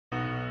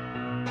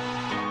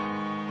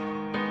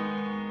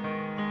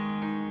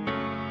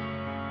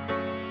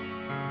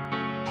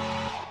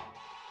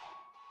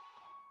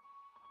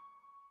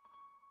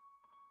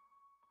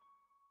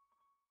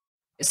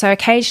So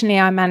occasionally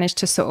I managed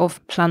to sort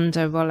of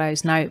plunder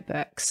Rollo's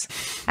notebooks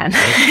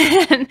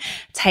and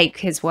take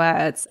his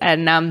words.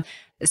 And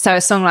so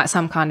a song like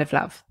Some Kind of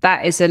Love,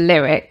 that is a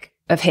lyric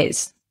of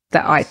his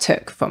that I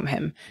took from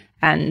him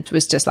and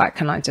was just like,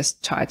 can I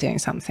just try doing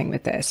something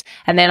with this?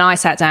 And then I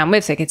sat down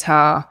with the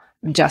guitar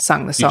and just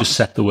sung the song. You just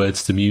set the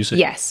words to music?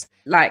 Yes.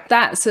 Like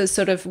that's a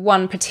sort of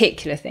one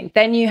particular thing.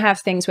 Then you have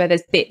things where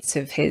there's bits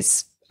of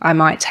his, I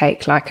might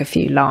take like a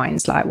few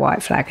lines like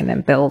White Flag and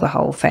then build a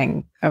whole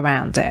thing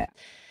around it.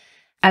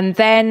 And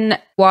then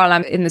while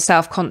I'm in the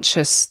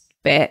self-conscious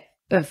bit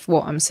of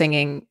what I'm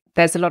singing,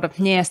 there's a lot of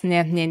yes,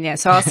 yes, yes,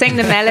 yes. So I'll sing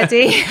the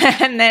melody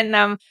and then,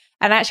 and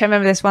actually I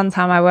remember this one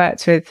time I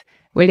worked with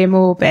William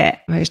Orbit,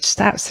 it was just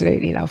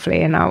absolutely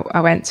lovely. And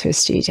I went to a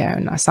studio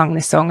and I sung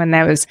this song and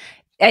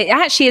it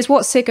actually is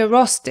what Sigur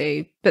Rós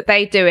do, but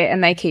they do it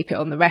and they keep it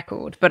on the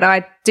record. But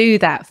I do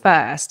that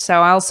first.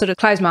 So I'll sort of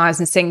close my eyes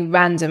and sing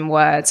random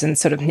words and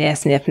sort of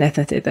yes, yes, yes,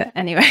 yes.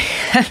 Anyway,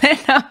 and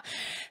then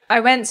I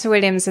went to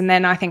Williams and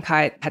then I think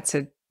I had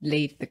to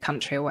leave the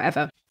country or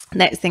whatever.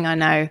 Next thing I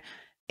know,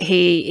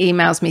 he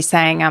emails me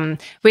saying,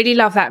 really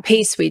love that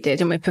piece we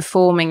did and we're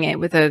performing it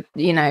with a,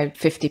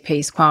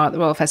 50-piece choir at the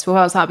Royal Festival.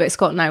 I was like, but it's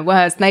got no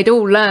words. And they'd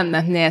all learned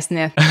the yes,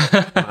 yes.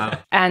 Wow.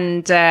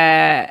 And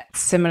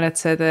similar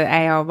to the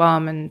A.R.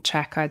 Rahman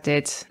track I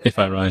did. If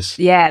I Rise.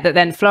 Yeah, that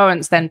then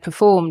Florence then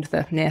performed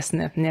the yes,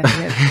 yes,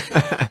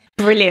 yes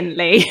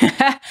brilliantly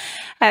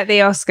at the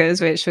Oscars,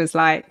 which was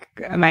like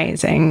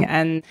amazing.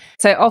 And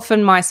so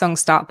often my songs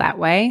start that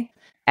way.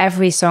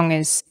 Every song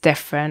is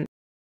different.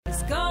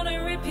 Let's go.